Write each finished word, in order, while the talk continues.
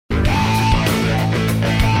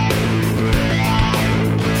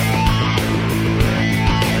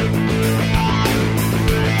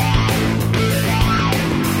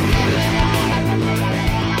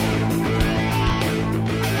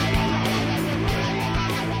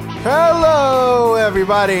Hello,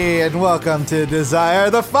 everybody, and welcome to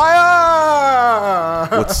Desire the Fire!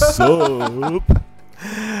 What's up?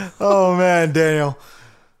 Oh, man, Daniel.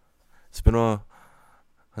 It's been a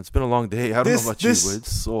long day. I don't know about you, but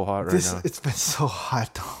it's so hot right now. It's been so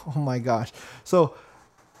hot. Oh, my gosh. So,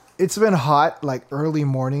 it's been hot, like, early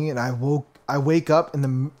morning, and I wake up in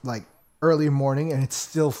the, like, early morning, and it's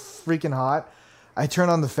still freaking hot. I turn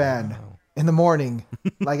on the fan in the morning,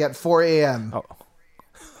 like, at 4 a.m. Oh.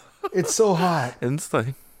 It's so hot. And it's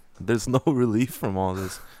like, there's no relief from all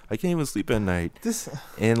this. I can't even sleep at night. This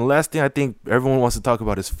And the last thing I think everyone wants to talk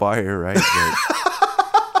about is fire, right?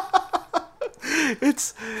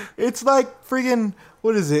 It's like freaking,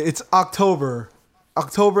 what is it? It's October,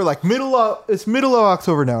 like middle of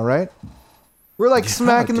October now, right? We're like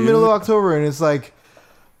smack in the middle of October, and it's like,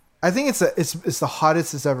 I think it's the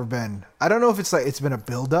hottest it's ever been. I don't know if it's like it's been a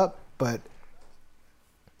build up, but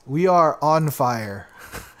we are on fire.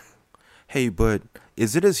 Hey, but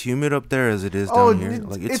is it as humid up there as it is down here?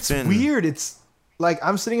 Like it's weird. It's like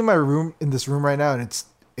I'm sitting in my room, in this room right now, and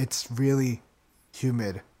it's really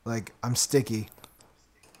humid. Like I'm sticky.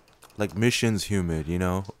 Like Mission's humid, you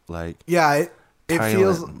know? Like yeah, it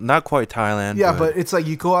feels not quite Thailand. Yeah, but it's like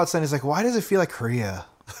you go outside and it's like, why does it feel like Korea?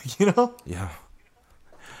 You know? Yeah.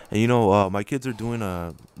 And you know, my kids are doing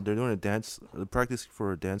a dance practice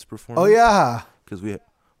for a dance performance. Oh yeah. Because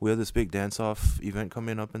we have this big dance-off event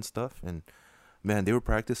coming up and stuff, and man, they were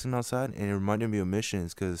practicing outside, and it reminded me of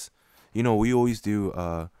Missions, because, you know, we always do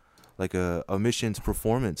like a Missions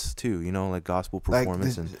performance too, you know, like gospel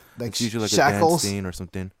performance, and it's usually like Shackles. a dance scene or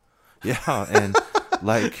something. Yeah, and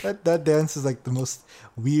like that dance is like the most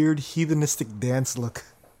weird heathenistic dance look.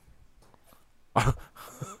 Well,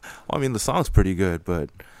 I mean, the song's pretty good, but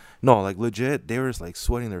no, like legit, they were like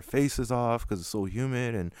sweating their faces off because it's so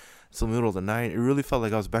humid and it's the middle of the night. It really felt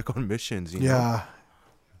like I was back on Missions, you know?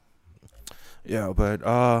 Yeah, but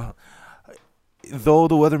though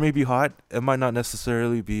the weather may be hot, it might not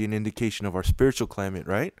necessarily be an indication of our spiritual climate,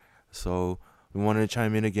 right? So we wanted to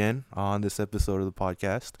chime in again on this episode of the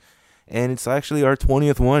podcast, and it's actually our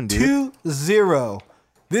 20th one, dude. 2-0.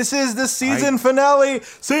 This is the season finale.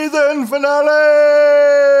 Season finale.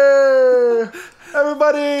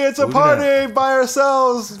 Everybody, it's a party by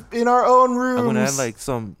ourselves in our own rooms. I'm gonna add like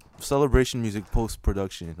some celebration music post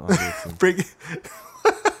production on this.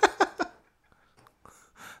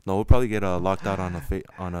 No, we'll probably get locked out on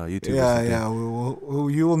YouTube. Yeah.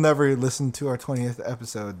 You will never listen to our 20th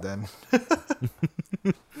episode then.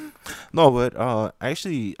 No, but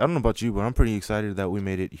actually, I don't know about you, but I'm pretty excited that we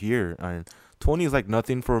made it here. 20 is like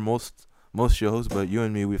nothing for most shows, but you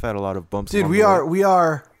and me, we've had a lot of bumps. Dude, we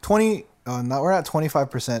are 20. We're not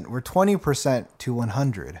 25%. We're 20% to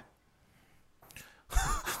 100.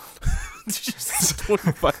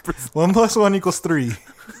 25%. 1 + 1 = 3.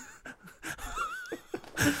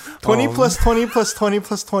 20 plus 20 plus 20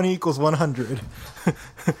 plus 20 = 100.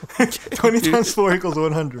 20 times 4 =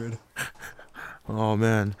 100. Oh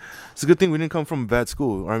man, it's a good thing we didn't come from a bad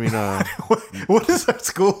school. I mean, what does our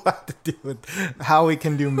school have to do with how we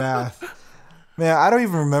can do math? Man, I don't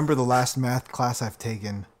even remember the last math class I've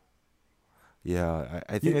taken. Yeah,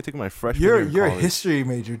 I think I took my freshman year in You're a college. history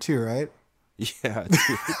major too, right? Yeah.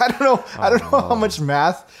 Dude. I don't know how much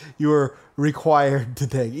math you were required to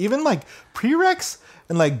take. Even like prereqs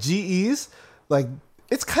and like GEs, like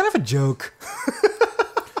it's kind of a joke.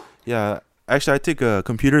 Yeah, actually, I take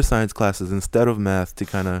computer science classes instead of math to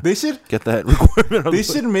kind of get that requirement. They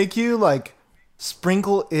should make you like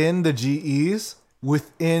sprinkle in the GEs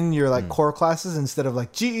within your like core classes instead of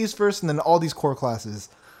like GEs first and then all these core classes.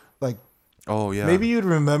 Like, oh yeah, maybe you'd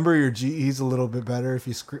remember your GEs a little bit better if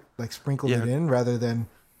you sprinkled it in rather than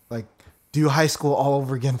like do high school all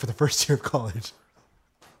over again for the first year of college.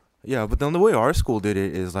 Yeah, but then the way our school did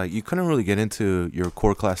it is like you couldn't really get into your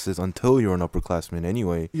core classes until you were an upperclassman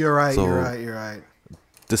anyway. You're right. You're right.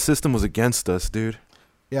 The system was against us, dude.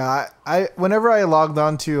 Yeah, I whenever I logged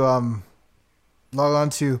on to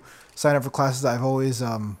sign up for classes, I've always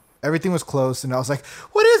everything was closed, and I was like,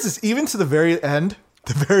 "What is this?" Even to the very end,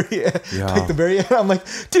 like the very end, I'm like,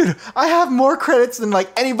 "Dude, I have more credits than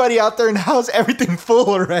like anybody out there, and how's everything full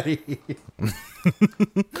already?"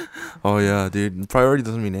 Oh yeah, dude. Priority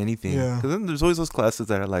doesn't mean anything. Yeah. Because then there's always those classes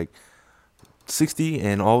that are like 60,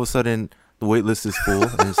 and all of a sudden the wait list is full,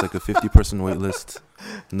 and it's like a 50-person wait list.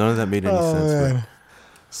 None of that made any sense. But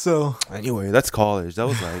so anyway, that's college. That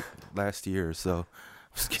was like last year. So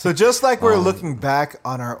just like we're looking back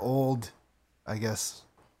on our old, I guess,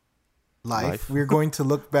 life, we're going to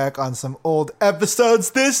look back on some old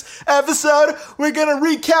episodes. This episode, we're going to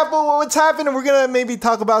recap what's happened, and we're going to maybe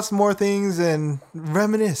talk about some more things and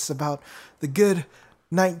reminisce about the good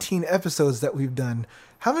 19 episodes that we've done.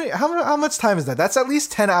 How much time is that? That's at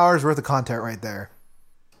least 10 hours worth of content right there.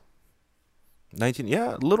 19,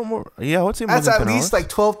 yeah, a little more. Yeah, I would say more That's than at 10 least hours. like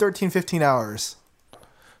 12, 13, 15 hours.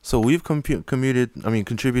 So we've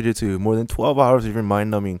contributed to more than 12 hours of your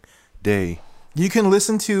mind-numbing day. You can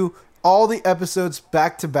listen to all the episodes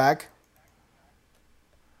back to back.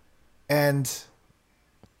 And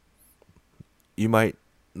You might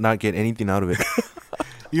not get anything out of it.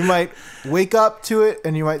 you might wake up to it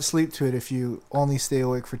and you might sleep to it if you only stay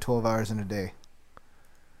awake for 12 hours in a day.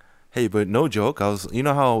 Hey, but no joke. You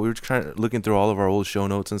know how we were looking through all of our old show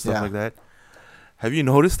notes and stuff Yeah. like that? Have you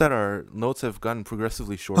noticed that our notes have gotten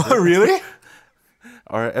progressively shorter? Oh, really?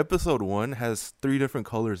 Our episode 1 has 3 different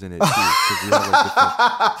colors in it too. 'Cause we have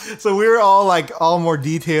like different, So we were all more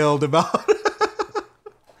detailed about.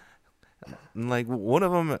 and, like one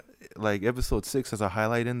of them, like episode 6, has a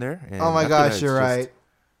highlight in there. And Oh my after gosh, that, it's you're just- right.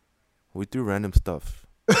 We threw random stuff,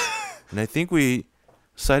 and I think we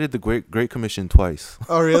cited the Great Commission twice.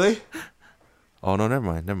 Oh, really? Oh no,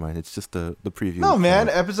 never mind. It's just the preview. No, man.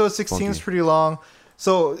 Uh, Episode 16 is funky. pretty long.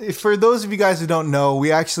 So, for those of you guys who don't know,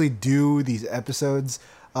 we actually do these episodes.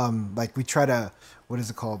 Like we try to, what is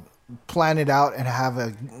it called? Plan it out and have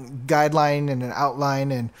a guideline and an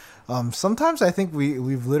outline. And sometimes I think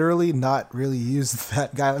we've literally not really used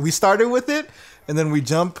that guideline. We started with it, and then we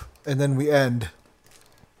jump, and then we end.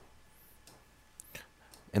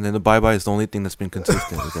 And then the bye-bye is the only thing that's been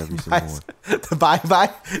consistent with every single one.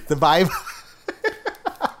 The bye-bye.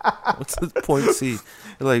 What's the point C?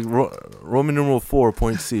 Like Roman numeral 4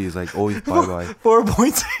 point C is like always bye-bye. 4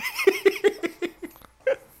 points.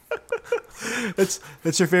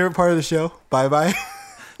 That's your favorite part of the show? Bye-bye.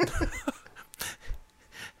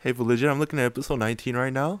 Hey, but legit, I'm looking at episode 19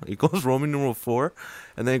 right now. It goes Roman numeral 4,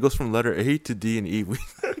 and then it goes from letter A to D and E. We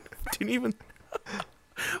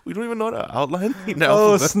don't even know how to outline the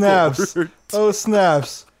Oh, alphabetical snaps. order. Oh,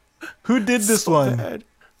 snaps. Who did this So one? bad.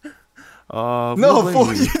 No, we'll fool,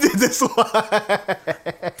 blame you did this one.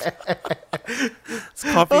 It's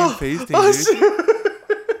copy and pasting, Oh, dude.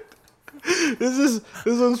 shit. This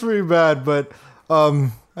one's pretty bad, but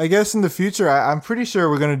I guess in the future, I'm pretty sure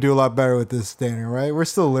we're gonna do a lot better with this, Daniel. Right? We're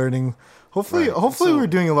still learning. Hopefully, Right. So- we're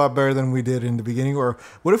doing a lot better than we did in the beginning. Or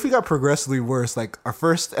what if we got progressively worse? Like our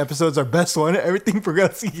first episode's our best one. Everything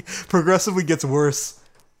progressively gets worse.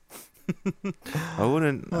 I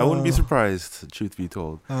wouldn't be surprised, truth be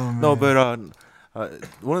told. Oh, No, man. but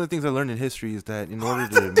one of the things I learned in history is that in order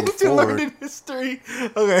to move Things you learned forward, in history.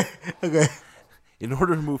 Okay. in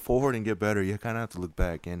order to move forward and get better, you kind of have to look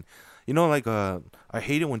back. And like I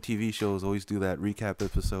hate it when TV shows always do that recap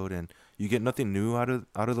episode and you get nothing new out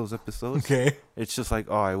of those episodes. Okay. It's just like,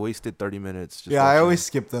 oh, I wasted 30 minutes. Just Yeah, I watching always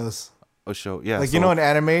skip those. a show. Yeah, Like so, an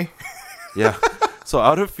anime. yeah. So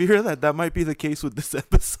out of fear that might be the case with this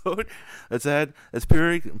episode, let's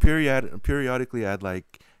periodically add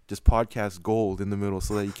like just podcast gold in the middle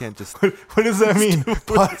so that you can't just. What does that mean?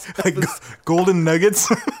 Like golden nuggets?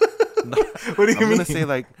 What do you I'm mean? gonna say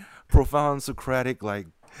like profound Socratic like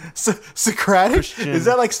Socratic? Christian- Is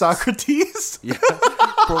that like Socrates? yeah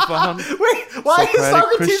profound Wait, why does Socratic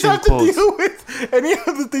Socrates Christian have to quotes. deal with any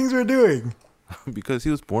of the things we're doing? because he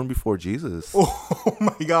was born before Jesus. Oh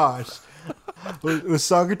my gosh. Was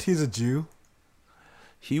Socrates a Jew?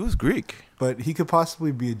 He was Greek. But he could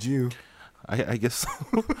possibly be a Jew. I guess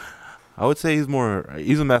so. I would say he's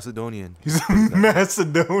a Macedonian. He's a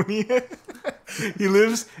Macedonian. He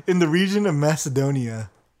lives in the region of Macedonia.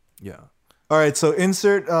 Yeah. All right, so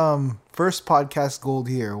insert first podcast gold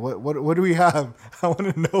here. What do we have? I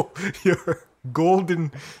want to know your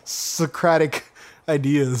golden Socratic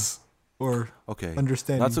ideas or Okay.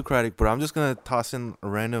 understanding. Not Socratic, but I'm just gonna toss in a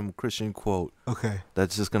random Christian quote Okay.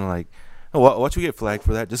 that's just gonna like. Watch you get flagged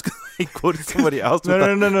for that. Just like quote somebody else.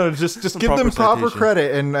 No. Just give them proper citation.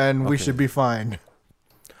 credit and we Okay. should be fine.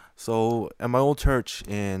 So at my old church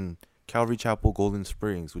in Calvary Chapel, Golden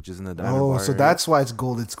Springs, which is in the Diamond Oh, Bar so area. that's why it's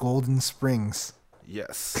gold. It's Golden Springs.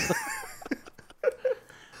 Yes.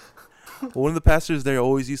 One of the pastors there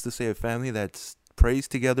always used to say, "A family that prays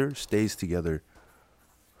together stays together."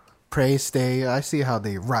 Pray, stay. I see how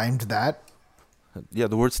they rhymed that. Yeah,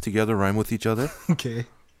 the words "together" rhyme with each other. Okay.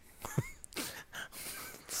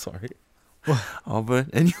 Sorry. But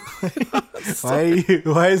anyway,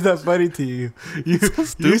 Why is that funny to you? You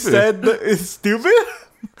stupid. said it's stupid?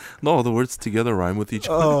 no, the words "together" rhyme with each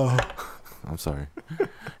other. Oh. I'm sorry.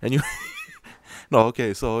 Anyway, no,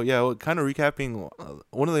 okay. So yeah, kind of recapping.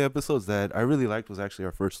 One of the episodes that I really liked was actually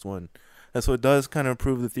our first one, and so it does kind of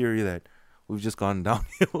prove the theory that we've just gone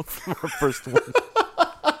downhill from our first one.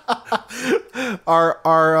 Our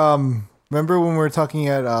remember when we were talking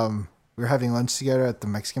at we were having lunch together at the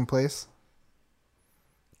Mexican place.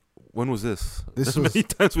 When was this? This There's was many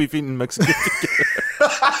times we've eaten Mexican together.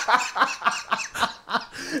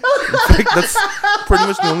 In fact, that's pretty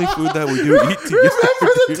much the only food that we do eat together.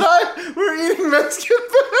 Remember the dude. time we were eating Mexican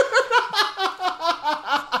food?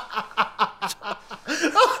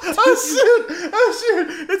 Oh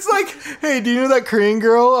shoot! It's like, hey, do you know that Korean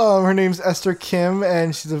girl? Her name's Esther Kim,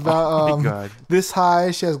 and she's about Oh my God. this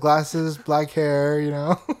high. She has glasses, black hair. You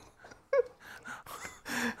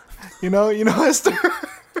know, you know Esther.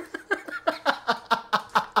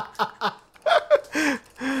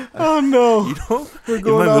 Oh no! You know, We're in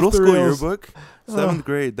going my off middle the school rails. yearbook, 7th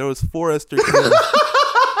grade, there was 4 Esther Kims.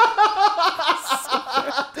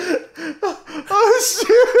 Oh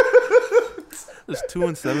shoot! There's 2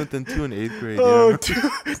 in 7th and 2 in 8th grade. Oh, Yeah.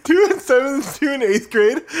 two in 7th, 2 in 8th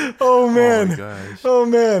grade. Oh Oh man! my gosh. Oh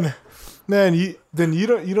man! Man, you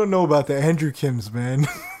don't know about the Andrew Kims, man.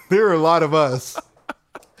 There are a lot of us.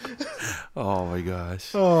 Oh my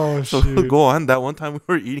gosh. Oh So shoot! go on. That one time we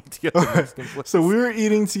were eating together. at Mexican place. So we were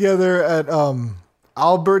eating together at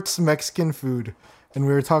Albert's Mexican Food, and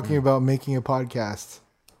we were talking about making a podcast.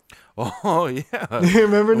 Oh yeah. You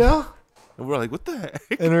remember now? And we're like, what the heck?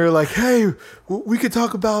 And we were like, hey, we could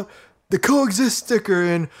talk about the coexist sticker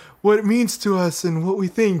and what it means to us and what we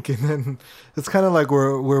think. And then it's kind of like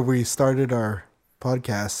where we started our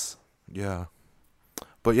podcasts. Yeah.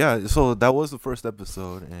 But yeah, so that was the first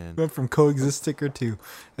episode, and Went from coexist sticker to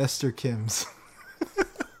Esther Kim's.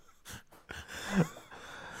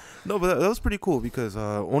 no, but that was pretty cool because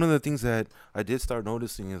one of the things that I did start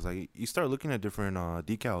noticing is like you start looking at different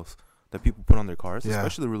decals that people put on their cars, Yeah.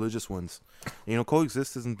 especially the religious ones. You know,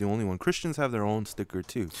 coexist isn't the only one. Christians have their own sticker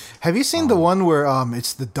too. Have you seen the one where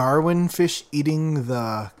it's the Darwin fish eating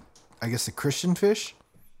the Christian fish?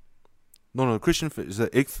 No, the Christian fish is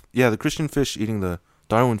the Christian fish eating the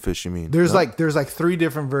Darwin fish. You mean? There's No? like 3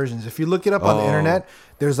 different versions. If you look it up on the Oh. internet,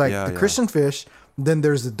 there's like Yeah, the yeah. Christian fish, then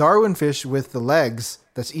there's the Darwin fish with the legs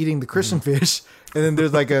that's eating the Christian fish, and then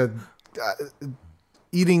there's like a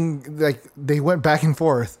eating, like they went back and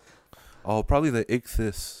forth. Oh, probably the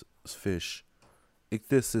ichthys fish.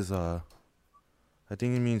 Ichthys is I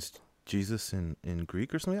think it means Jesus in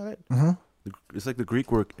Greek or something like that. Mhm. It's like the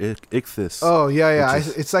Greek word ichthys. Oh yeah. Which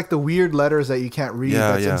is- It's like the weird letters that you can't read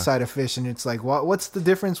Yeah, that's yeah. inside a fish, and it's like, what's the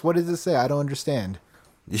difference? What does it say? I don't understand.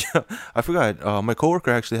 Yeah, I forgot. My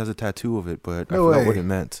coworker actually has a tattoo of it, but I No forgot what way. it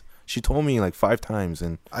meant. She told me like 5 times,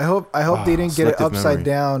 and I hope they didn't get it selective upside memory.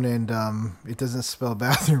 down and it doesn't spell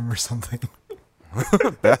bathroom or something.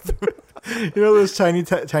 bathroom. You know those Chinese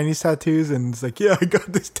tattoos, and it's like, yeah, I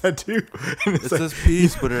got this tattoo, and It it's like, says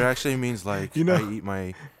peace, but it actually means like You know- I eat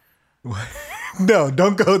my. no,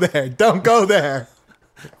 don't go there, don't go there,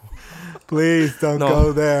 please don't No.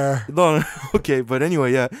 go there. No, okay, but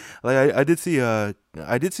anyway, yeah, like I did see the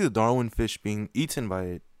Darwin fish being eaten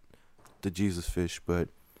by the Jesus fish, but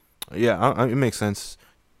yeah, it makes sense.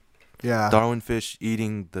 Yeah, Darwin fish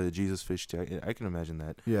eating the Jesus fish too. I can imagine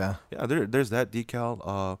that. yeah. Yeah, there's that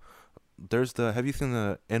decal. There's the. Have you seen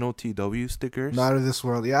the NOTW stickers? Not of this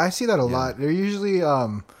world. Yeah, I see that a Yeah. lot. They're usually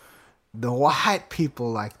the white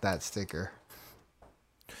people like that sticker.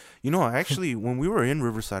 You know, actually, when we were in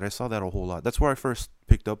Riverside, I saw that a whole lot. That's where I first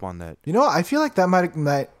picked up on that. You know, I feel like that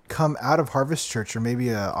might come out of Harvest Church, or maybe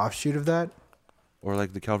a offshoot of that. Or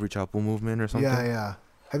like the Calvary Chapel movement or something. Yeah.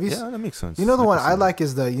 Have you? Yeah, that makes sense. You know the I one can I see like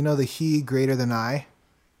is the he greater than I.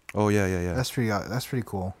 that. Oh yeah. That's pretty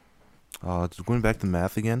cool. Just going back to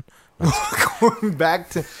math again. Going back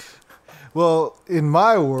to, well, in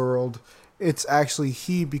my world, it's actually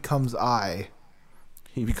he becomes I.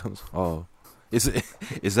 He becomes. Oh, is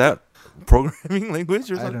that programming language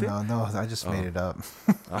or I something? don't know. No, I just made it up.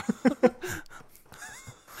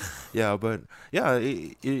 Yeah, but yeah,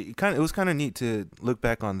 it was kind of neat to look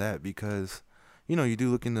back on that because, you know, you do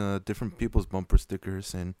look into different people's bumper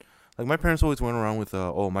stickers, and like my parents always went around with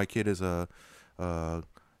my kid is a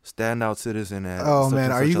standout citizen at Oh such man,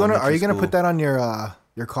 and are such you gonna elementary put school. that on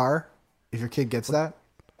your car if your kid gets that?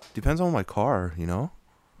 Depends on my car, you know.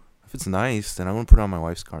 If it's nice, then I'm gonna put it on my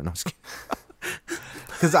wife's car. No, I'm just kidding.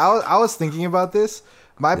 Because I was thinking about this.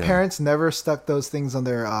 My Yeah. parents never stuck those things on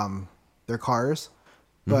their cars,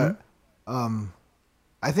 but Mm-hmm.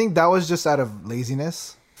 I think that was just out of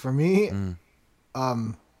laziness for me.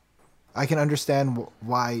 Mm. I can understand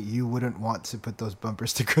why you wouldn't want to put those bumper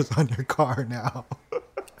stickers on your car now.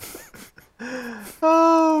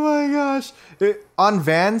 Oh my gosh! On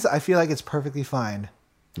vans, I feel like it's perfectly fine.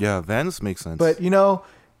 Yeah, Vans makes sense. But you know,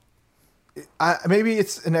 maybe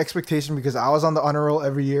it's an expectation because I was on the honor roll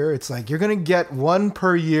every year. It's like you're gonna get one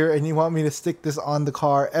per year, and you want me to stick this on the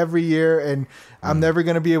car every year, and I'm never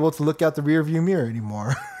gonna be able to look out the rear view mirror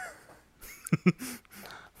anymore.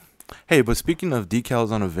 Hey, but speaking of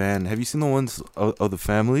decals on a van, have you seen the ones of the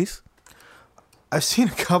families? I've seen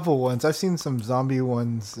a couple ones. I've seen some zombie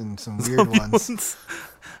ones and some weird ones.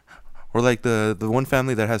 Or like the one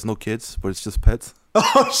family that has no kids, but it's just pets.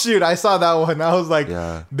 Oh shoot! I saw that one. I was like,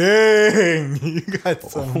 Yeah. "Dang, you got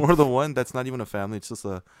some." Or the one that's not even a family; it's just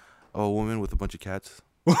a woman with a bunch of cats.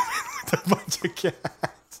 With a bunch of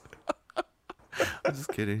cats. I'm just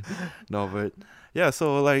kidding. No, but yeah.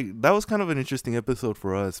 So like that was kind of an interesting episode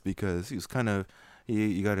for us because he was kind of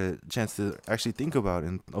you got a chance to actually think about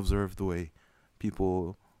and observe the way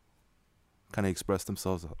people kind of express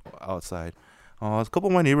themselves outside. A couple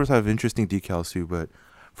of my neighbors have interesting decals too, but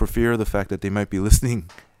for fear of the fact that they might be listening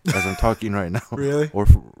as I'm talking right now, Really? or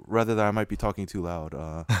rather that I might be talking too loud,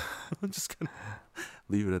 I'm just gonna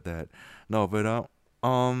leave it at that. No, but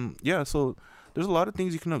yeah. So there's a lot of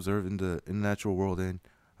things you can observe in the natural world, and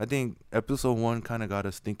I think episode 1 kind of got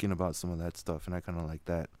us thinking about some of that stuff, and I kind of like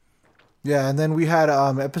that. Yeah, and then we had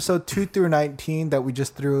episode 2 through 19 that we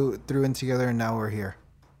just threw in together, and now we're here.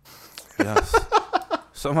 Yes.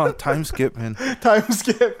 Somehow time skip, man. Time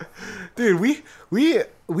skip, dude.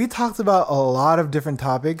 We talked about a lot of different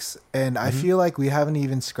topics, and I feel like we haven't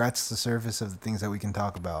even scratched the surface of the things that we can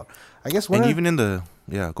talk about. I guess Go on.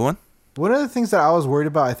 One of the things that I was worried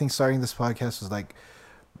about, I think, starting this podcast was like,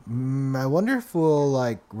 I wonder if we'll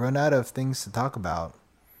like run out of things to talk about.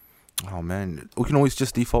 Oh man, we can always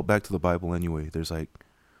just default back to the Bible anyway. There's like,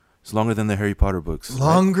 it's longer than the Harry Potter books.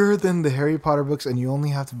 Longer than the Harry Potter books, and you only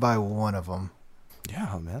have to buy one of them.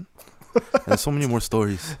 Yeah, man. And so many more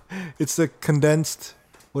stories. It's the condensed,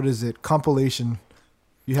 compilation.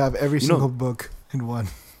 You have every single book in one.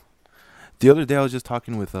 The other day I was just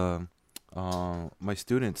talking with my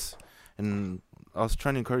students, and I was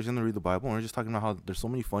trying to encourage them to read the Bible, and we are just talking about how there's so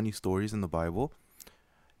many funny stories in the Bible.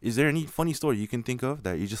 Is there any funny story you can think of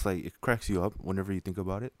that you just like, it cracks you up whenever you think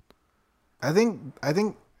about it? I think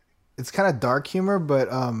it's kind of dark humor, but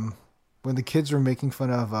when the kids were making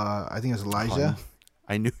fun of, I think it was Elijah.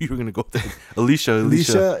 I knew you were gonna go there. Alicia.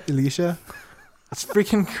 It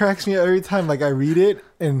freaking cracks me up every time. Like I read it,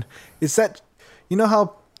 and it's that, you know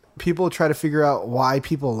how people try to figure out why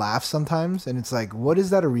people laugh sometimes, and it's like, what is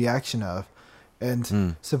that a reaction of?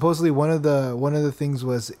 And supposedly one of the things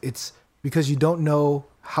was it's because you don't know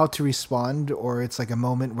how to respond, or it's like a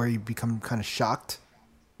moment where you become kind of shocked,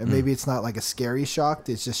 and maybe it's not like a scary shocked,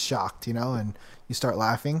 it's just shocked, and you start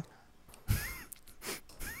laughing.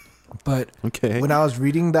 But when I was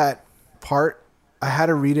reading that part, I had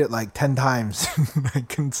to read it like 10 times. I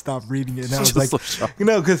couldn't stop reading it. And I was like, so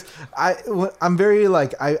because I'm very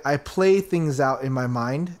like, I play things out in my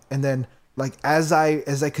mind, and then like as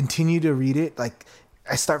I continue to read it, like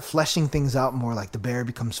I start fleshing things out more. Like the bear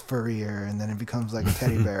becomes furrier, and then it becomes like a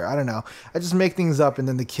teddy bear. I don't know. I just make things up, and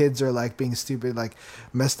then the kids are like being stupid, like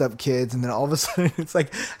messed up kids, and then all of a sudden it's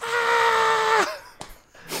like,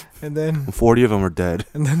 and then 40 of them are dead.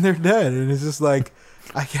 And then they're dead. And it's just like,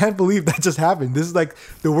 I can't believe that just happened. This is like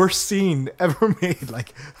the worst scene ever made.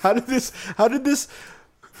 Like, how did this,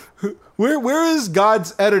 where is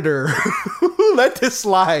God's editor? Who let this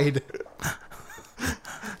slide?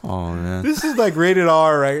 Oh man. This is like rated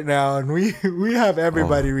R right now. And we have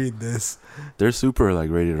everybody read this. There's super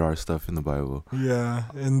like rated R stuff in the Bible. Yeah.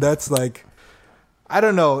 And that's like, I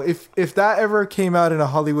don't know. If that ever came out in a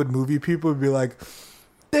Hollywood movie, people would be like,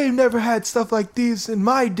 they've never had stuff like these in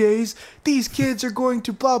my days. These kids are going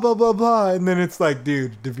to blah, blah, blah, blah. And then it's like,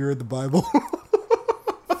 dude, have you read the Bible?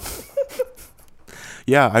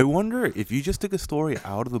 Yeah, I wonder if you just took a story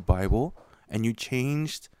out of the Bible and you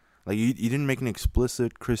changed, like you didn't make an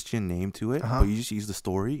explicit Christian name to it, but you just used the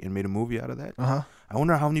story and made a movie out of that. I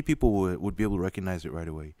wonder how many people would be able to recognize it right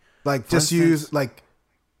away. Like, for just instance, use, like...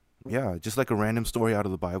 Yeah, just like a random story out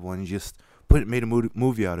of the Bible, and you just made a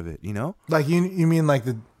movie out of it, Like you mean like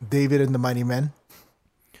the David and the Mighty Men?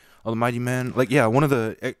 Oh, the Mighty Men, like one of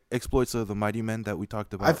the exploits of the Mighty Men that we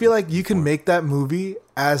talked about. I feel like you can make that movie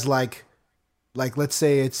as like let's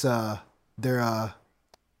say it's they're not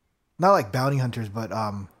like bounty hunters, but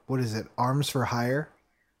what is it? Arms for hire?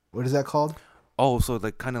 What is that called? Oh, so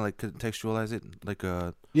like kind of like contextualize it like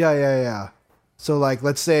a yeah. So like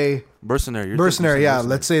let's say mercenary, yeah.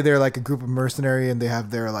 Let's say they're like a group of mercenary, and they have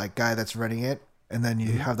their like guy that's running it, and then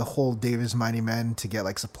you have the whole David's Mighty Men to get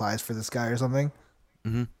like supplies for this guy or something.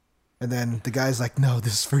 And then the guy's like, "No,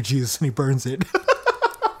 this is for Jesus," and he burns it.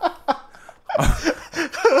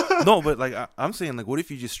 No, but like I'm saying, like, what if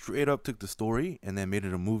you just straight up took the story and then made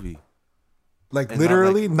it a movie? Like And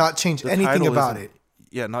literally, not change the anything title about isn't- it.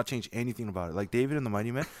 Yeah, not change anything about it. Like David and the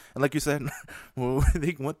Mighty Men, and like you said, when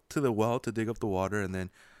they went to the well to dig up the water, and then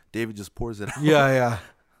David just pours it out. Yeah.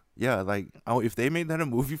 Yeah, like if they made that a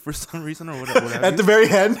movie for some reason or whatever. At the very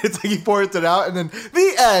end, it's like he pours it out, and then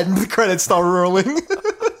the end. The credits start rolling.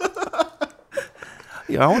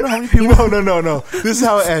 Yeah, I wonder how many people. No. This is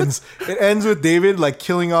how it ends. It ends with David like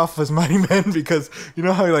killing off his mighty men because you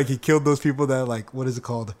know how like he killed those people that like what is it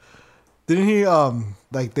called? Didn't he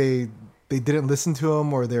like they didn't listen to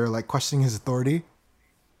him or they were like questioning his authority?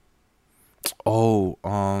 Oh,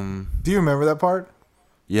 Do you remember that part?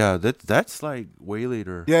 yeah, that's like way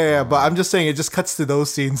later. Yeah, but I'm just saying it just cuts to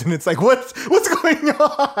those scenes and it's like what's going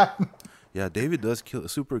on? Yeah, David does kill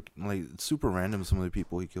super random. Some of the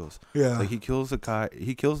people he kills. Yeah. Like he kills the guy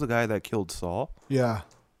that killed Saul Yeah.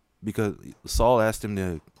 because Saul asked him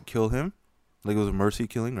to kill him, like it was a mercy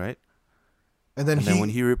killing, right? And then Then when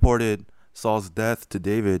he reported Saul's death to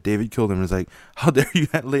David, David killed him. And was like, "How dare you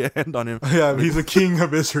lay a hand on him?" yeah, he's a king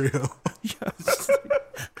of Israel.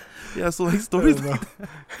 Yeah, so like stories I don't like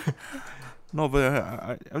that. No,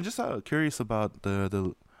 but I'm just curious about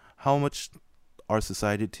the how much our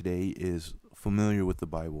society today is familiar with the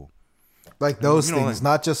Bible, Like those You know, things, like-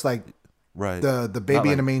 not just like right? the Not baby in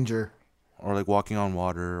like- a manger. or like walking on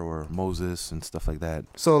water or Moses and stuff like that.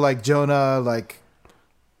 So like Jonah, like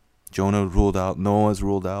Jonah ruled out. Noah's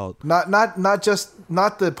ruled out. not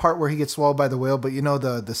the part where he gets swallowed by the whale, but you know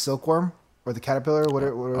the silkworm or the caterpillar,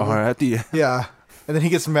 whatever. Or at the end. Yeah, and then he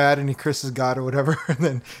gets mad and he curses God or whatever, and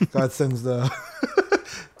then God sends the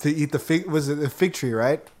to eat the fig. Was it the fig tree,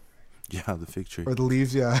 right? Yeah, the fig tree. Or the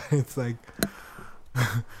leaves? Yeah, it's like.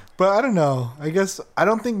 But I don't know. I guess I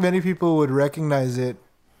don't think many people would recognize it.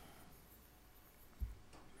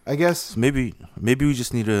 I guess So maybe we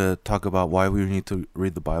just need to talk about why we need to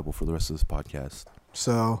read the Bible for the rest of this podcast.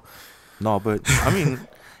 so. No, but I mean,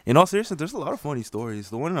 in all seriousness, there's a lot of funny stories.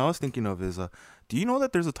 The one I was thinking of is, do you know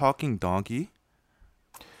that there's a talking donkey?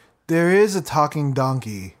 There is a talking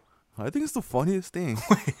donkey. I think it's the funniest thing.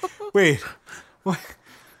 Wait, what?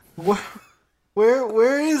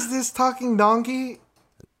 Where is this talking donkey?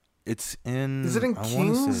 It's in. Is it in I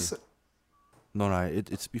wanna Kings? say- No,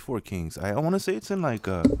 it's before Kings. I want to say it's in like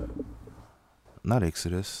not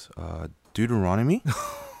Exodus, Deuteronomy.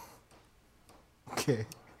 Okay.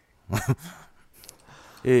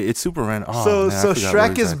 It's super random. Oh, so man, I so forgot Shrek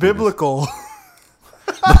what is exactly it biblical.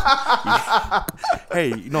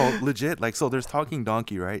 Hey, no, legit. Like, so there's talking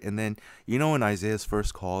donkey, right? And then you know when Isaiah's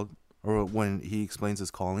first called, or when he explains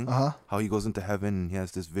his calling, Uh-huh. how he goes into heaven and he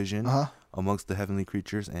has this vision Uh-huh. amongst the heavenly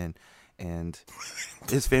creatures, and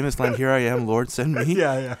his famous line, "Here I am, Lord, send me."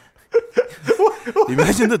 Yeah.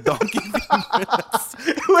 Imagine the donkey.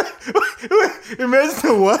 Wait, imagine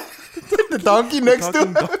the what? The donkey next to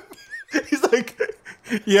talking him. He's like,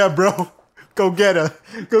 "Yeah, bro, go get him.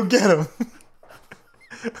 Go get him.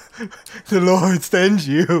 The Lord sends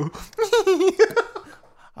you."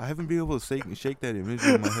 I haven't been able to shake that image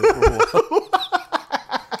in my head for a while.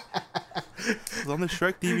 It's on the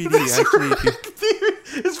Shrek DVD, actually.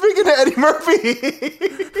 It's freaking Eddie Murphy.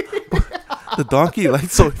 The donkey, like,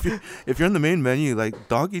 so if you're in the main menu, like,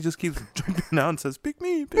 donkey just keeps jumping out and says, "Pick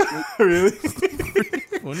me, pick me." Really?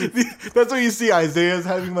 Funny. That's what you see. Isaiah's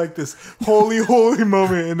having like this holy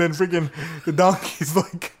moment, and then freaking the donkey's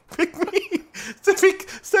like, "Pick me,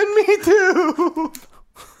 send me too."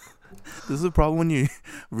 This is the problem when you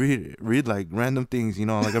read like random things, you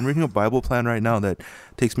know. Like, I'm reading a Bible plan right now that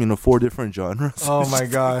takes me into 4 different genres. Oh my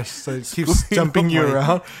gosh! So it keeps going jumping up you my-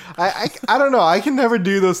 around. I don't know. I can never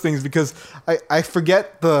do those things because I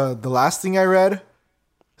forget the last thing I read.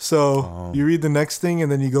 So you read the next thing and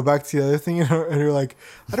then you go back to the other thing and you're like,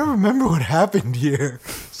 I don't remember what happened here.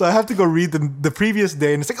 So I have to go read the previous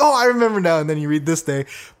day and it's like, oh, I remember now. And then you read this day,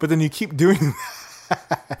 but then you keep doing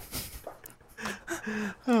that.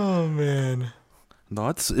 Oh man. No,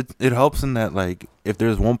 it helps in that, like, if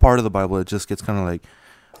there's one part of the Bible, it just gets kind of like,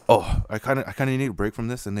 oh, I kind of need a break from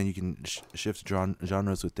this, and then you can shift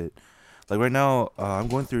genres with it. Like right now, I'm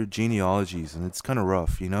going through genealogies, and it's kind of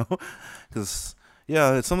rough, you know, because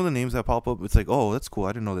yeah, some of the names that pop up, it's like, oh, that's cool.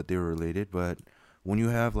 I didn't know that they were related, but when you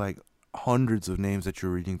have like hundreds of names that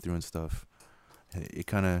you're reading through and stuff, it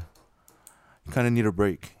kind of need a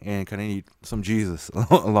break and kind of need some Jesus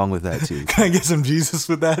along with that too. Can I get some Jesus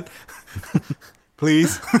with that?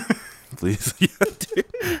 Please. Please. Yeah,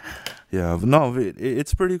 dude. Yeah, but no,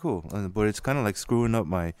 it's pretty cool. But it's kind of like screwing up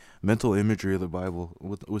my mental imagery of the Bible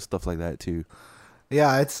with stuff like that too.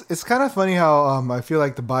 Yeah, it's kind of funny how I feel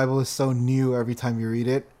like the Bible is so new every time you read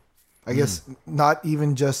it. I guess not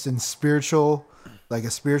even just in spiritual, like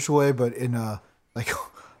a spiritual way, but in a like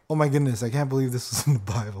oh my goodness, I can't believe this was in the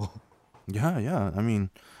Bible. Yeah, yeah. I mean,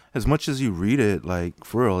 as much as you read it, like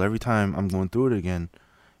for real, every time I'm going through it again,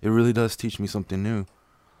 it really does teach me something new.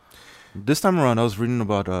 This time around, I was reading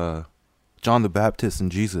about John the Baptist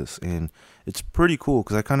and Jesus, and it's pretty cool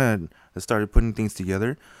because I kind of started putting things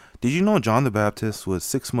together. Did you know John the Baptist was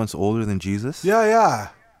 6 months older than Jesus? Yeah, yeah.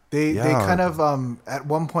 They Yeah. kind of at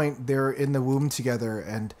one point they're in the womb together,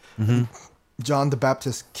 and John the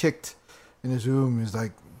Baptist kicked in his womb. He was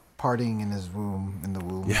like partying in his womb, in the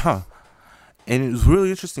womb. Yeah. And it was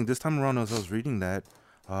really interesting. This time around, as I was reading that,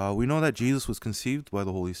 we know that Jesus was conceived by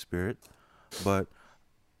the Holy Spirit, but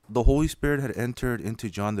the Holy Spirit had entered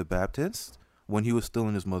into John the Baptist when he was still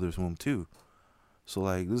in his mother's womb too. So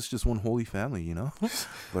like, this is just one holy family, you know.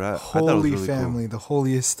 But I thought it was Holy really family, the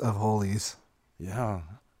holiest of holies. cool. Yeah,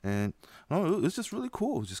 and no, it's just really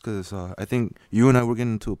cool. Just because I think you and I were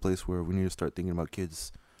getting into a place where we need to start thinking about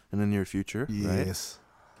kids in the near future, right? Yes.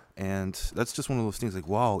 And that's just one of those things. Like,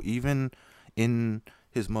 wow, even in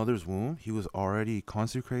his mother's womb, he was already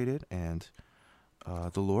consecrated and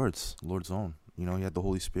the Lord's own. You know, he had the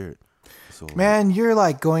Holy Spirit. So Man, you're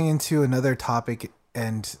like going into another topic,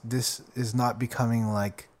 and this is not becoming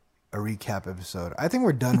like a recap episode. I think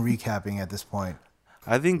we're done recapping at this point.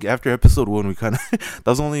 I think after episode 1, we kind of that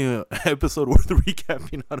was only an episode worth of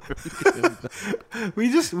recapping out of everything.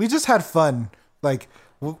 We just had fun. Like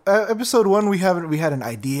episode 1, we had an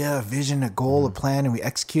idea, a vision, a goal, a plan, and we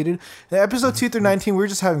executed. And episode 2 through 19, we were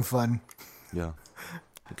just having fun. Yeah,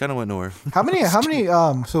 it kind of went nowhere. How many?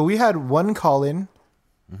 So we had one call in.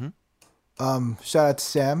 Shout out to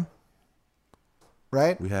Sam.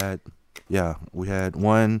 Right? We had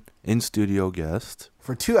one in studio guest.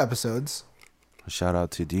 For 2 episodes. Shout out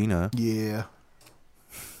to Dina. Yeah.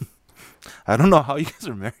 I don't know how you guys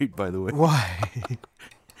are married, by the way. Why?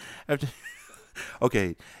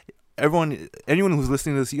 Okay, anyone who's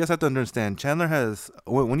listening to this, you guys have to understand. Chandler has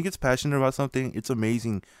when he gets passionate about something, it's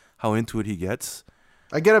amazing how into it he gets.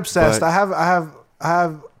 I get obsessed. But- I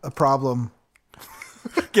have a problem.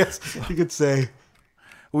 I guess you could say.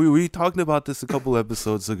 We talked about this a couple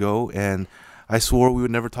episodes ago, and I swore we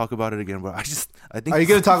would never talk about it again. But I think. Are you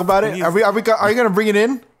gonna talk about it? Are you gonna bring it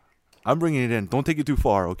in? I'm bringing it in. Don't take it too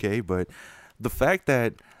far, okay? But the fact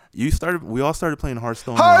that we all started playing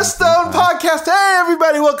Hearthstone. Hearthstone podcast. Hey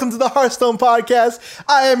everybody, welcome to the Hearthstone podcast.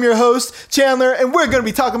 I am your host Chandler, and we're gonna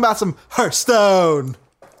be talking about some Hearthstone.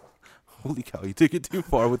 Holy cow! You took it too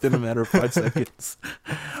far within a matter of 5 seconds.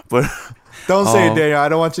 But Don't say it, Daniel. I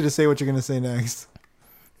don't want you to say what you're gonna say next.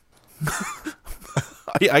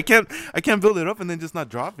 I can't build it up and then just not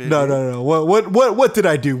drop it. No. What did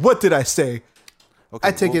I do? What did I say? Okay,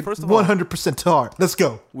 I take it first of all, 100% to heart. Let's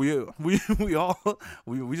go. we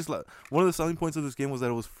just like one of the selling points of this game was that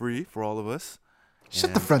it was free for all of us.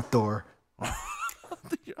 Shut the front door. I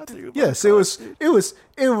thought you were about Yes, to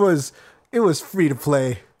it was free to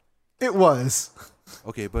play. It was.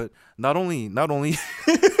 Okay, but not only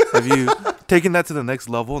have you taken that to the next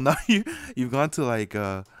level, now you've gone to like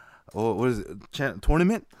what is it,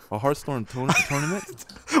 tournament, a Hearthstone tournament.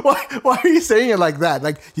 Why are you saying it like that?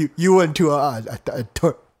 Like you went to a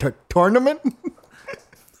tournament?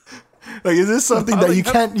 Like, is this something that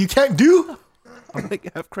you can't do? I'm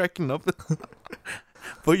like half cracking up.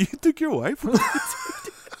 But you took your wife.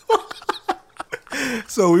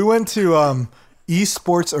 So we went to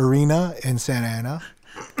Esports Arena in Santa Ana.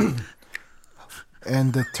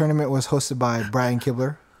 And the tournament was hosted by Brian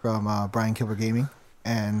Kibler from Brian Kibler Gaming.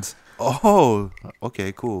 And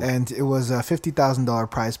okay, cool. And it was a $50,000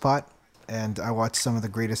 prize pot. And I watched some of the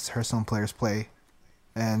greatest Hearthstone players play.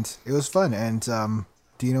 And it was fun. And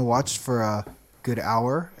Dina watched for a good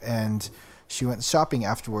hour. And she went shopping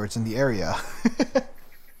afterwards in the area.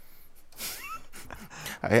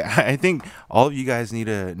 I think all of you guys need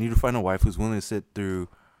to find a wife who's willing to sit through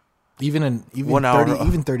even 1 hour,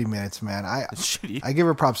 30 minutes, man. I give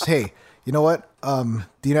her props. Hey, you know what?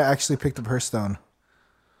 Dina actually picked up Hearthstone.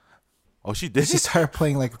 Oh, she did. She started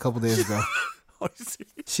playing like a couple days ago. Are you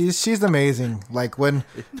serious? She's amazing. Like, when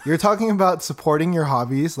you're talking about supporting your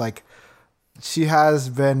hobbies, like, she has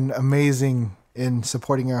been amazing in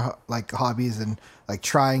supporting her like hobbies and like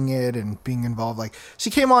trying it and being involved. Like,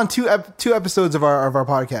 she came on two episodes of our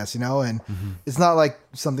podcast, you know, and it's not like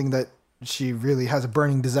something that she really has a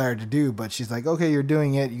burning desire to do, but she's like, okay, you're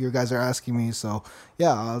doing it. You guys are asking me, so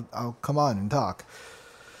yeah, I'll come on and talk.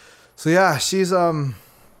 So yeah, she's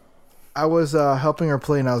I was helping her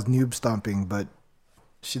play and I was noob stomping, but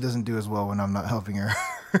she doesn't do as well when I'm not helping her.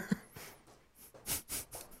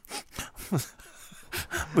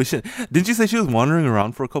 But didn't you say she was wandering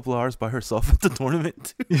around for a couple of hours by herself at the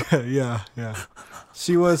tournament too? Yeah.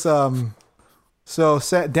 She was So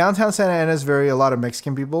downtown Santa Ana is a lot of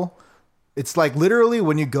Mexican people. It's like literally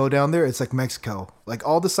when you go down there, it's like Mexico. Like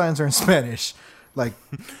all the signs are in Spanish. Like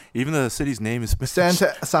Even the city's name is Spanish.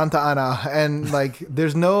 Santa Ana, and like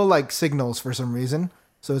there's no like signals for some reason.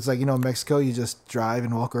 So it's like, you know, Mexico, you just drive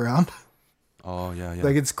and walk around. Oh yeah, yeah.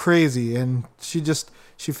 Like it's crazy. And she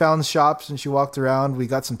found shops and she walked around. We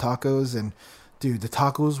got some tacos, and dude, the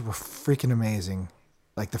tacos were freaking amazing.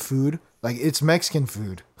 Like the food, like it's Mexican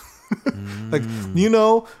food. Like, you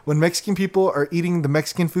know, when Mexican people are eating the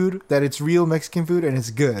Mexican food, that it's real Mexican food and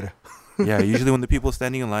it's good. Yeah, usually when the people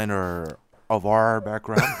standing in line are of our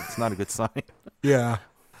background, it's not a good sign. Yeah.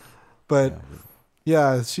 But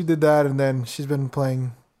yeah, she did that, and then she's been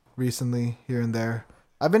playing recently here and there.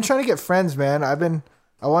 I've been trying to get friends, man. I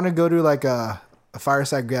want to go to like a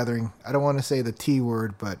fireside gathering. I don't want to say the T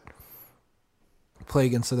word, but play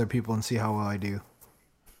against other people and see how well I do.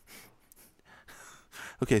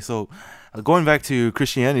 Okay, so going back to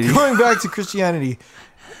Christianity. Going back to Christianity,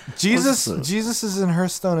 Jesus is in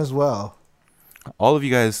Hearthstone as well. All of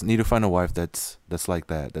you guys need to find a wife that's like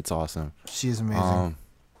that. That's awesome. She's amazing.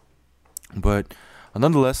 But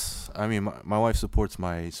nonetheless, I mean, my wife supports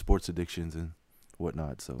my sports addictions and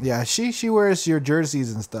whatnot. So yeah, she wears your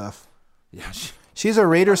jerseys and stuff. yeah, She's a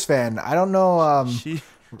Raiders fan. I don't know.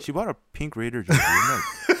 She bought a pink Raider jersey. Isn't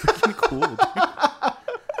that freaking cool, dude?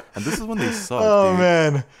 And this is when they suck. Oh dude.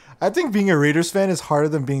 man, I think being a Raiders fan is harder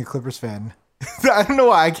than being a Clippers fan. I don't know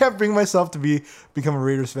why. I can't bring myself to become a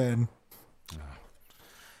Raiders fan.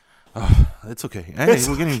 It's okay. Hey,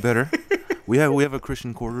 we're getting better. We have a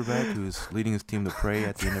Christian quarterback who's leading his team to pray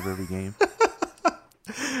at the end of every game.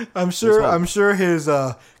 I'm sure his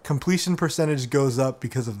completion percentage goes up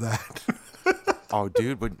because of that. Oh,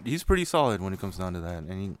 dude, but he's pretty solid when it comes down to that.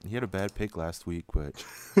 And he had a bad pick last week, but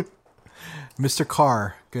Mr.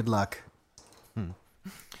 Carr, good luck.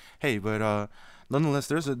 hey, but nonetheless,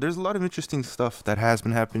 there's a lot of interesting stuff that has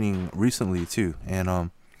been happening recently too.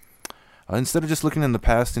 And instead of just looking in the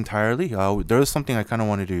past entirely, there was something I kind of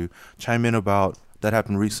wanted to chime in about that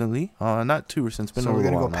happened recently. Not too recent. It's been So a we're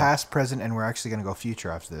little gonna while go now. past, present, and we're actually gonna go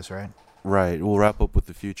future after this, right? Right. We'll wrap up with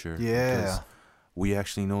the future. Yeah. Because we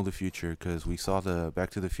actually know the future because we saw the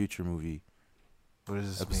Back to the Future movie. What does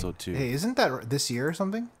this Episode mean? 2. Hey, isn't that this year or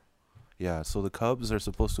something? Yeah. So the Cubs are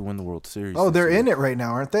supposed to win the World Series. Oh, this they're year. in it right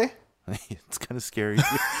now, aren't they? It's kind of scary.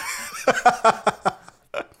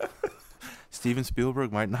 Steven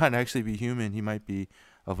Spielberg might not actually be human. He might be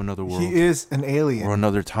of another world. He is an alien. Or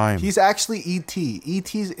another time. He's actually E.T.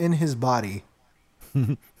 E.T.'s in his body.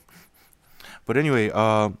 But anyway,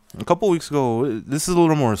 a couple weeks ago, this is a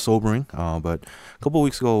little more sobering, but a couple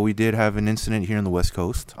weeks ago, we did have an incident here in the West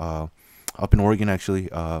Coast, up in Oregon, actually.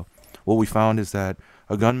 What we found is that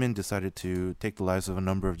a gunman decided to take the lives of a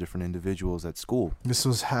number of different individuals at school.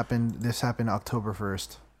 This happened October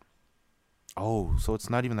 1st. Oh, so it's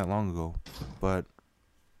not even that long ago. But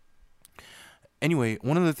anyway,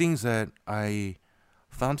 one of the things that I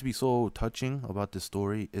found to be so touching about this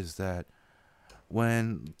story is that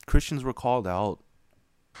when Christians were called out,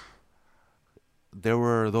 there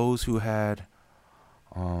were those who had,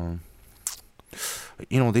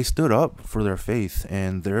 they stood up for their faith,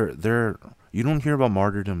 and they're you don't hear about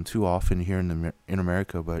martyrdom too often here in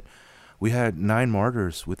America, but we had 9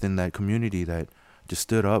 martyrs within that community that just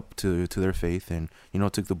stood up to their faith and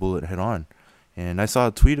took the bullet head on. And I saw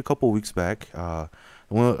a tweet a couple weeks back,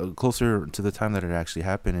 closer to the time that it actually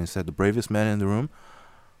happened, and it said the bravest man in the room,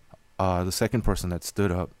 the second person that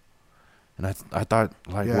stood up. And I thought,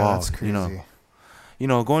 like, Yeah, wow, that's crazy.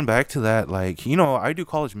 Going back to that, like, I do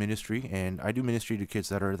college ministry, and I do ministry to kids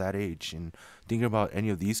that are that age. And thinking about any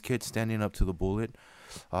of these kids standing up to the bullet,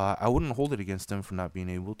 I wouldn't hold it against them for not being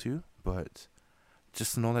able to, but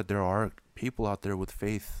just to know that there are people out there with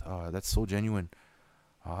faith that's so genuine.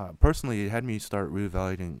 Personally, it had me start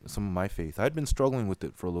reevaluating some of my faith. I'd been struggling with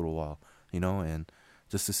it for a little while, and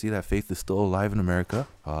just to see that faith is still alive in America,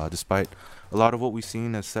 despite a lot of what we've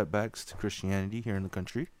seen as setbacks to Christianity here in the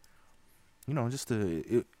country.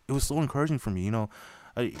 It was so encouraging for me.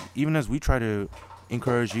 Even as we try to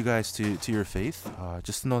encourage you guys to your faith,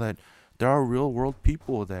 just to know that there are real world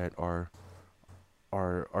people that are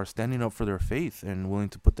standing up for their faith and willing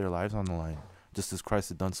to put their lives on the line, just as Christ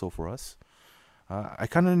had done so for us. I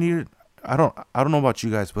kind of needed. I don't know about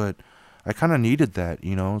you guys, but I kind of needed that.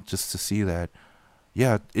 Just to see that,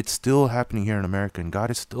 yeah, it's still happening here in America, and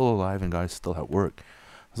God is still alive, and God is still at work.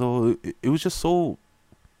 So it was just so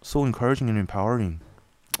encouraging and empowering.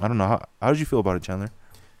 I don't know. How did you feel about it, Chandler?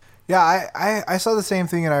 Yeah, I saw the same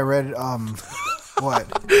thing, and I read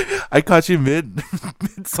what? I caught you mid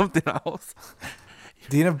something else.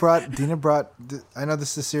 Dina brought. I know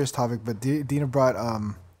this is a serious topic, but Dina brought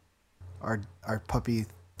our puppy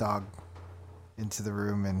dog into the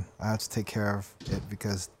room, and I have to take care of it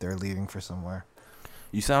because they're leaving for somewhere.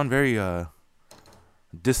 You sound very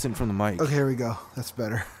distant from the mic. Okay, here we go. That's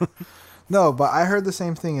better. No, but I heard the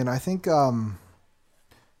same thing, and I think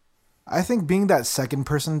being that second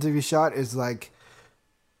person to be shot is like,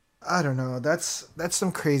 I don't know. That's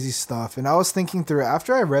some crazy stuff. And I was thinking through it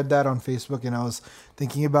after I read that on Facebook, and I was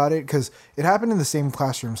thinking about it because it happened in the same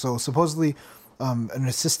classroom. So supposedly, an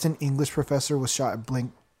assistant English professor was shot at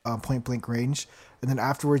point blank range, and then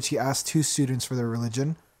afterwards he asked two students for their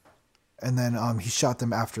religion, and then he shot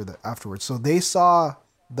them afterwards. So they saw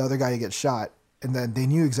the other guy get shot, and then they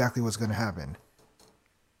knew exactly what's going to happen.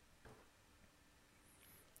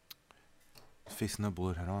 Facing the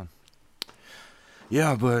bullet head on.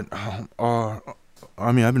 Yeah, but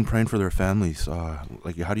I mean, I've been praying for their families.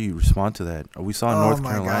 Like, how do you respond to that? We saw in North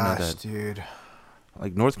Carolina that, dude.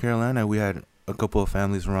 Like North Carolina, we had a couple of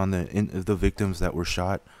families around the victims that were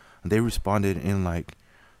shot, and they responded in like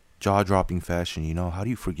jaw-dropping fashion. You know, how do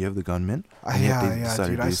you forgive the gunman? Yeah,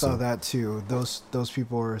 dude. I saw that too. Those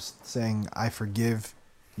people were saying, "I forgive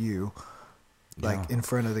you," like in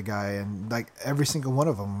front of the guy, and like every single one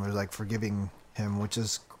of them was like forgiving him,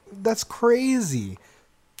 that's crazy.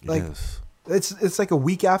 Like it's like a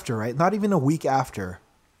week after, right? Not even a week after.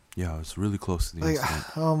 Yeah, it's really close to the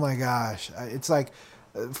incident. Oh my gosh, it's like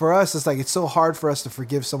for us, it's like it's so hard for us to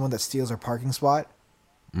forgive someone that steals our parking spot.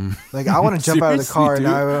 Like I want to jump out of the car, dude.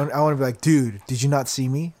 And I want to be like, dude, did you not see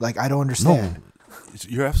me? Like I don't understand. No,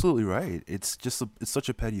 you're absolutely right. It's just it's such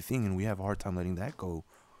a petty thing, and we have a hard time letting that go.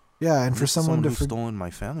 Yeah, and for someone who's stolen my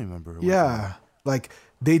family member. Yeah, like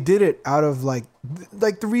they did it out of like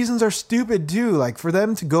the reasons are stupid too. Like for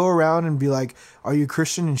them to go around and be like, "Are you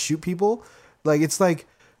Christian?" and shoot people. Like it's like,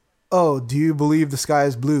 "Oh, do you believe the sky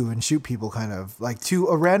is blue?" and shoot people, kind of like to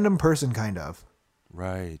a random person, kind of.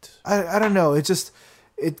 Right. I don't know.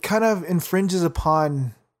 It kind of infringes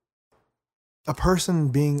upon a person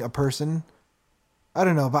being a person. I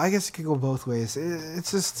don't know, but I guess it could go both ways.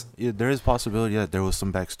 It's just there is possibility that there was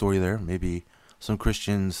some backstory there. Maybe some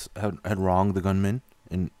Christians had wronged the gunman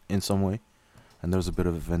in some way, and there was a bit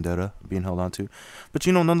of a vendetta being held on to. But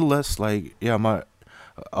nonetheless, like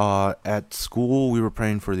at school we were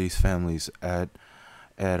praying for these families at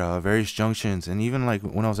various junctions, and even like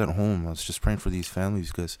when I was at home, I was just praying for these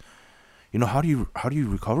families because, how do you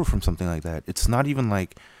recover from something like that? It's not even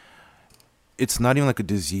like a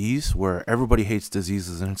disease where everybody hates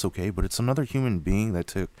diseases and it's okay, but it's another human being that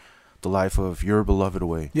took the life of your beloved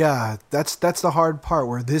away. Yeah, that's the hard part,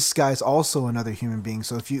 where this guy's also another human being.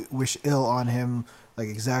 So if you wish ill on him, like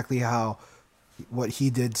exactly what he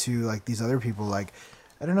did to like these other people, like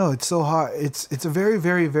I don't know, it's so hard. It's a very,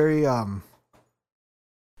 very, very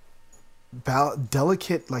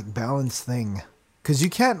delicate, like balanced thing, because you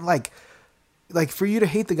can't like for you to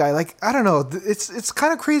hate the guy, like I don't know, it's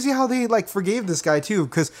kind of crazy how they like forgave this guy too,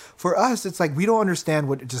 because for us it's like we don't understand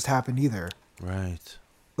what just happened either. Right.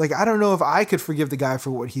 Like I don't know if I could forgive the guy for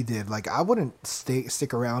what he did. Like I wouldn't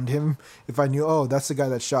stick around him if I knew, oh, that's the guy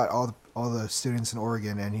that shot all the students in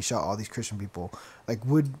Oregon and he shot all these Christian people. Like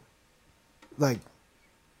would like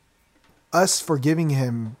us forgiving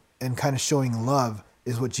him and kind of showing love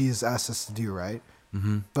is what Jesus asked us to do, right?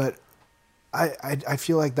 Mm-hmm. But I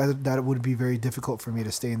feel like that would be very difficult for me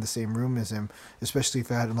to stay in the same room as him, especially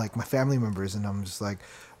if I had like my family members, and I'm just like,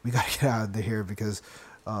 we gotta get out of here because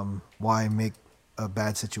why make a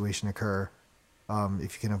bad situation occur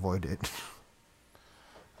if you can avoid it?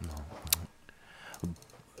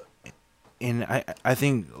 And I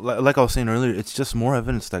think, like I was saying earlier, it's just more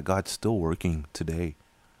evidence that God's still working today.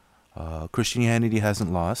 Christianity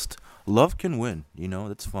hasn't lost. Love can win,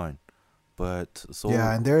 that's fine. But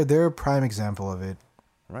yeah, and they're a prime example of it.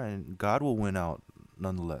 Right, and God will win out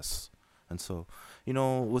nonetheless. And so,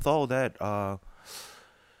 with all that, I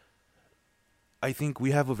think we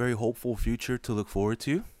have a very hopeful future to look forward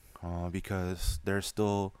to, because there's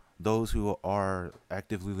still those who are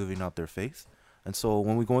actively living out their faith. And so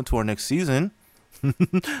when we go into our next season,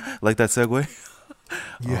 like that segue,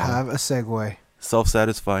 you have a segue.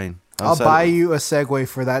 Self-satisfying. I'll buy you a segue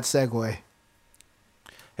for that segue.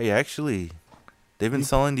 Hey, actually, they've been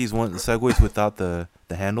selling these Segways without the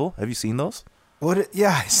handle. Have you seen those?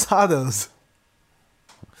 Yeah, I saw those.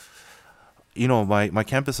 My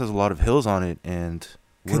campus has a lot of hills on it, and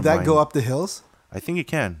could that go up the hills? I think it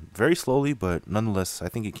can, very slowly, but nonetheless, I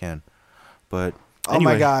think it can. But oh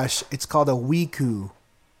my gosh, it's called a Weeku.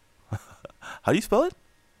 How do you spell it?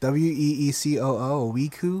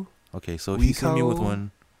 Weeecoo. Okay, so if you see me with one,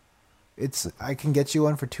 I can get you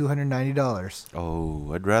one for $290.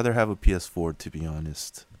 Oh, I'd rather have a PS4 to be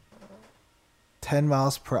honest. 10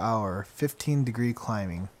 miles per hour, 15-degree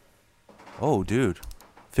climbing. Oh, dude,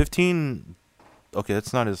 15. Okay,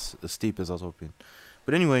 that's not as steep as I was hoping.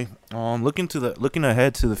 But anyway, looking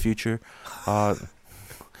ahead to the future, one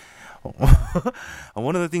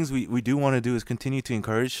of the things we do want to do is continue to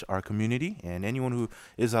encourage our community and anyone who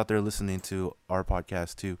is out there listening to our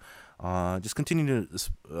podcast to just continue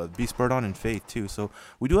to be spurred on in faith too. So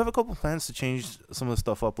we do have a couple plans to change some of the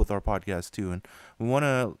stuff up with our podcast too, and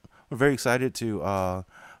we're very excited to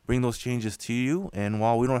bring those changes to you. And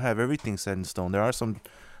while we don't have everything set in stone, there are some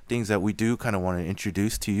things that we do kind of want to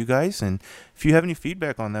introduce to you guys. And if you have any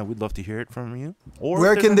feedback on that, we'd love to hear it from you. Or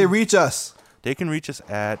where can they reach us? They can reach us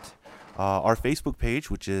at our Facebook page,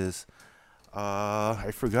 which is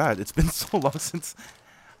I forgot. It's been so long since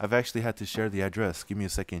I've actually had to share the address. Give me a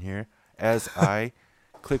second here as I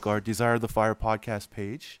click our Desire the Fire podcast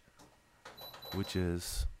page, which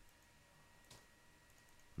is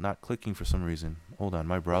not clicking for some reason. Hold on,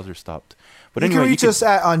 my browser stopped. But you anyway, can reach us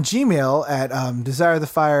on Gmail at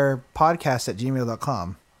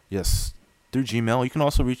desirethefirepodcast@gmail.com. Yes, through Gmail. You can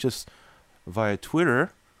also reach us via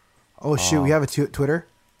Twitter. Oh shoot, we have a Twitter.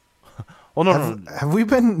 Oh no, have we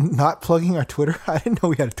been not plugging our Twitter? I didn't know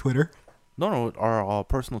we had a Twitter. No, our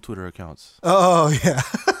personal Twitter accounts. Oh yeah.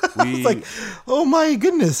 I was like, oh my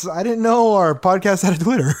goodness, I didn't know our podcast had a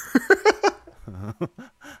Twitter.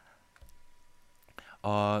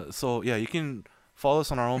 So yeah, you can follow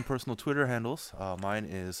us on our own personal Twitter handles. Mine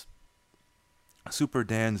is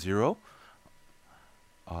SuperDan0.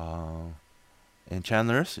 And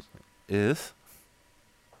Chandler's is.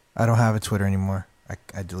 I don't have a Twitter anymore.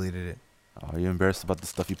 I deleted it. Are you embarrassed about the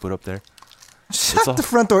stuff you put up there? Shut the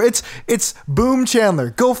front door. It's Boom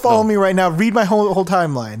Chandler. Go follow me right now. Read my whole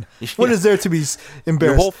timeline. Yeah. What is there to be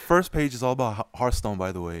embarrassed? Your whole first page is all about Hearthstone,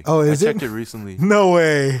 by the way. Oh, is it? I checked it recently. No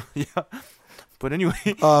way. Yeah. But anyway,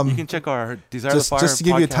 you can check our Desire the Fire just to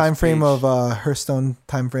give you a time frame page. of Hearthstone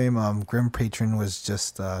time frame. Grim Patron was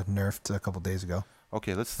just nerfed a couple days ago.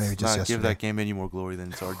 Okay, let's maybe just not give that game any more glory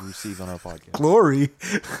than it's already received on our podcast. Glory.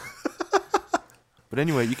 But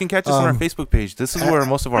anyway, you can catch us on our Facebook page. This is where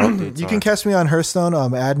most of our updates You are. can catch me on Hearthstone.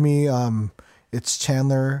 Add me. It's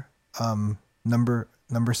Chandler. Number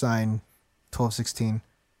sign 1216.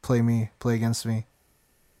 Play me. Play against me.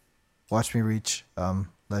 Watch me reach.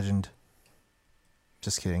 Legend.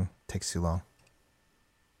 Just kidding. Takes too long.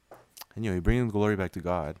 Anyway, bringing glory back to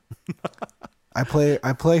God. I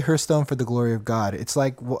play Hearthstone for the glory of God. It's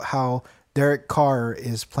like how Derek Carr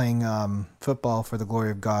is playing football for the glory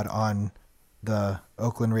of God on the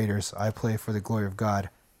Oakland Raiders. I play for the glory of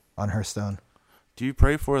God on Hearthstone. Do you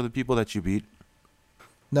pray for the people that you beat?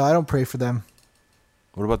 No, I don't pray for them.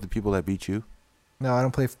 What about the people that beat you? No, I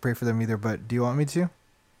don't pray for them either, but do you want me to?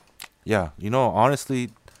 Yeah,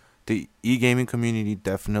 honestly, the e-gaming community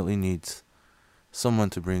definitely needs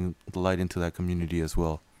someone to bring the light into that community as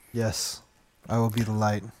well. Yes, I will be the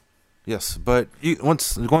light. Yes, but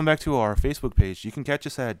once going back to our Facebook page, you can catch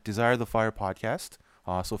us at Desire the Fire Podcast.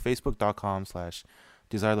 So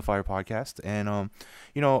Facebook.com/Desire the Fire Podcast. And,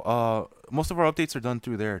 most of our updates are done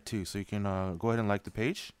through there too. So you can go ahead and like the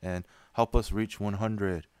page and help us reach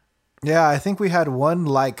 100. Yeah, I think we had one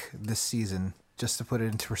like this season, just to put it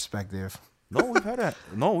into perspective. No, we've had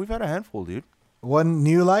a handful, dude. One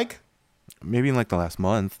new like? Maybe in like the last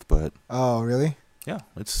month, but. Oh, really? Yeah,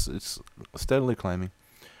 it's steadily climbing.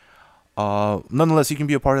 Nonetheless, you can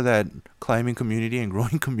be a part of that climbing community and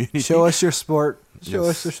growing community. Show us your support. Show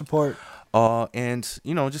us your support. And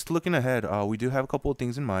just looking ahead, we do have a couple of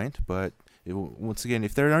things in mind. But once again,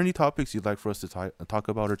 if there are any topics you'd like for us to talk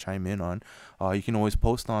about or chime in on, you can always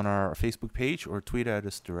post on our Facebook page or tweet at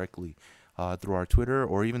us directly through our Twitter,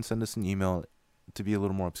 or even send us an email to be a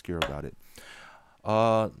little more obscure about it.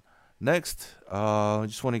 Next, I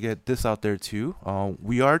just want to get this out there too.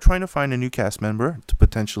 We are trying to find a new cast member to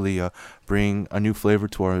potentially bring a new flavor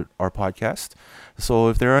to our podcast. So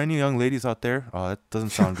if there are any young ladies out there, that doesn't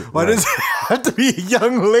sound good. Why does it have to be a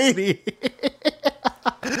young lady?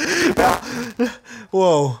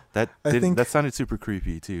 Whoa. That sounded super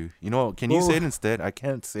creepy too. Can you say it instead? I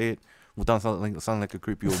can't say it without sounding like a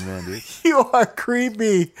creepy old man, dude. You are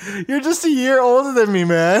creepy. You're just a year older than me,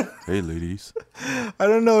 man. Hey, ladies. I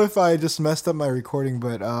don't know if I just messed up my recording,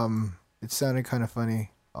 but it sounded kind of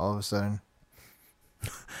funny all of a sudden.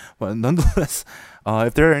 But nonetheless,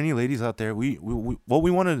 if there are any ladies out there, we what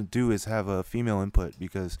we want to do is have a female input,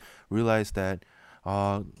 because we realized that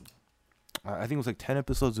I think it was like 10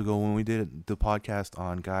 episodes ago when we did the podcast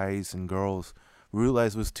on guys and girls, we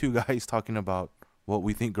realized it was two guys talking about what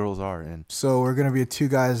we think girls are, and So we're gonna be 2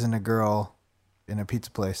 guys and a girl in a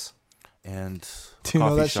pizza place. and Do you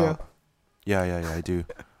know that show? Yeah, I do.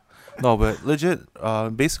 No, but legit,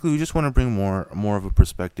 basically, we just want to bring more of a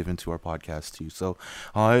perspective into our podcast too. So,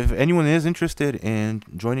 if anyone is interested in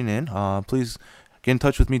joining in, please get in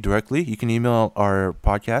touch with me directly. You can email our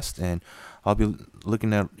podcast, and I'll be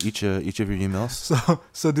looking at each of your emails.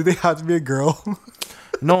 So do they have to be a girl?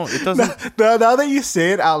 No, it doesn't. Now that you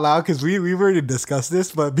say it out loud, because we've already discussed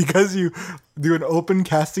this, but because you do an open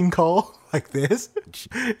casting call like this,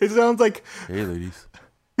 it sounds like Hey, ladies.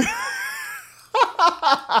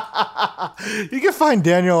 you can find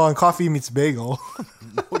Daniel on Coffee Meets Bagel.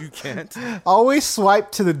 No, you can't. Always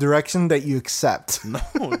swipe to the direction that you accept. No,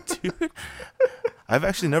 dude. I've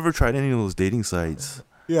actually never tried any of those dating sites.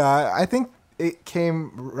 Yeah, I think it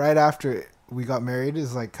came right after we got married.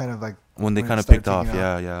 Is like kind of like When they it kind of started picked off, taking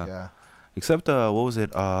off. yeah. Except what was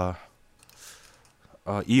it? eHarmony.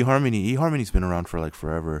 eHarmony's been around for like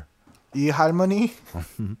forever. eHarmony.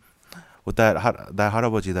 With that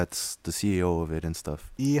Harabaji, that's the CEO of it and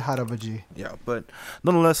stuff. eHarabaji. Yeah, but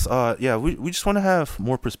nonetheless, we just want to have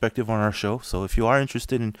more perspective on our show. So if you are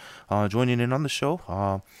interested in joining in on the show,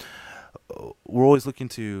 we're always looking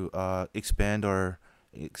to expand our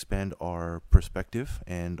perspective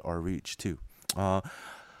and our reach too.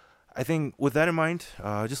 I think with that in mind,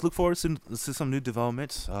 just look forward to some new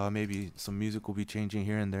developments. Maybe some music will be changing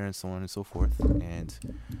here and there and so on and so forth. And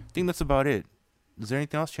I think that's about it. Is there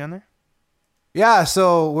anything else, Chandler? Yeah,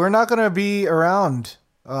 so we're not gonna be around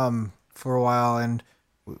for a while, and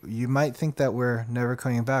you might think that we're never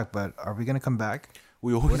coming back, but are we gonna come back?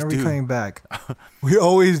 We always When are do. we coming back? We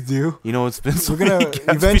always do. You know, it's been so We're gonna many gaps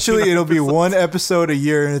eventually between it'll be episodes. one episode a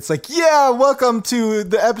year, and it's like, yeah, welcome to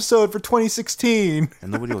the episode for 2016.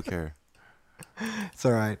 And nobody will care. It's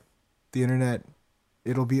all right. The internet,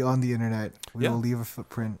 it'll be on the internet. We Yeah. will leave a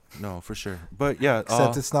footprint. No, for sure. But yeah,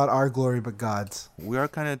 Except it's not our glory, but God's. we are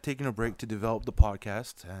kind of taking a break to develop the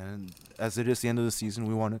podcast, and as it is the end of the season,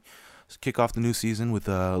 we want to kick off the new season with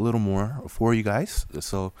a little more for you guys.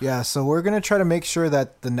 So Yeah, so we're gonna try to make sure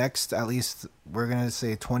that the next, at least we're gonna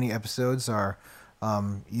say 20 episodes are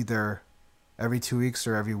either every 2 weeks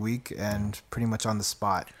or every week, and pretty much on the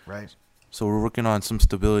spot, right? we're working on some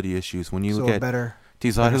stability issues. When you So look at better.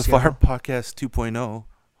 Desire better the Fire schedule. Podcast 2.0,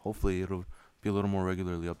 hopefully it'll be a little more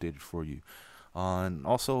regularly updated for you. And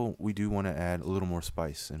also, we do want to add a little more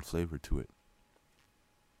spice and flavor to it.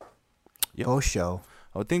 Yep. Show.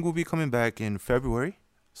 I think we'll be coming back in February,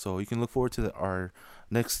 so you can look forward to our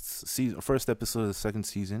next season, first episode of the second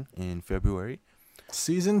season in February.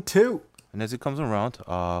 Season 2. And as it comes around,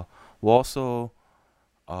 we'll also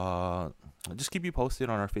just keep you posted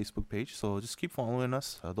on our Facebook page. So just keep following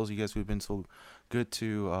us. Those of you guys who have been so good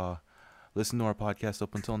to listen to our podcast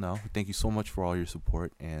up until now, thank you so much for all your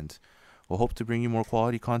support, and we'll hope to bring you more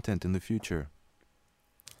quality content in the future.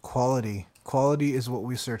 Quality is what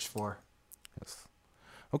we search for. Yes.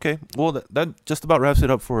 Okay, well, that just about wraps it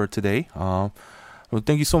up for today. Well,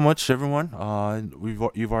 thank you so much, everyone.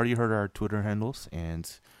 You've already heard our Twitter handles and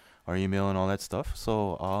our email and all that stuff.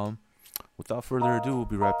 So, without further ado, we'll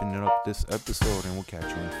be wrapping it up this episode, and we'll catch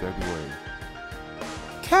you in February.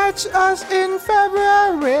 Catch us in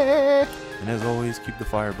February. And as always, keep the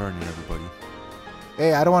fire burning, everybody.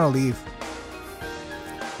 Hey, I don't want to leave.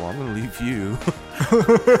 Well, I'm gonna leave you.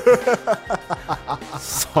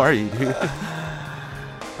 Sorry, dude.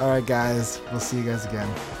 All right, guys. We'll see you guys again.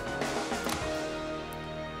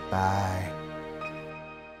 Bye.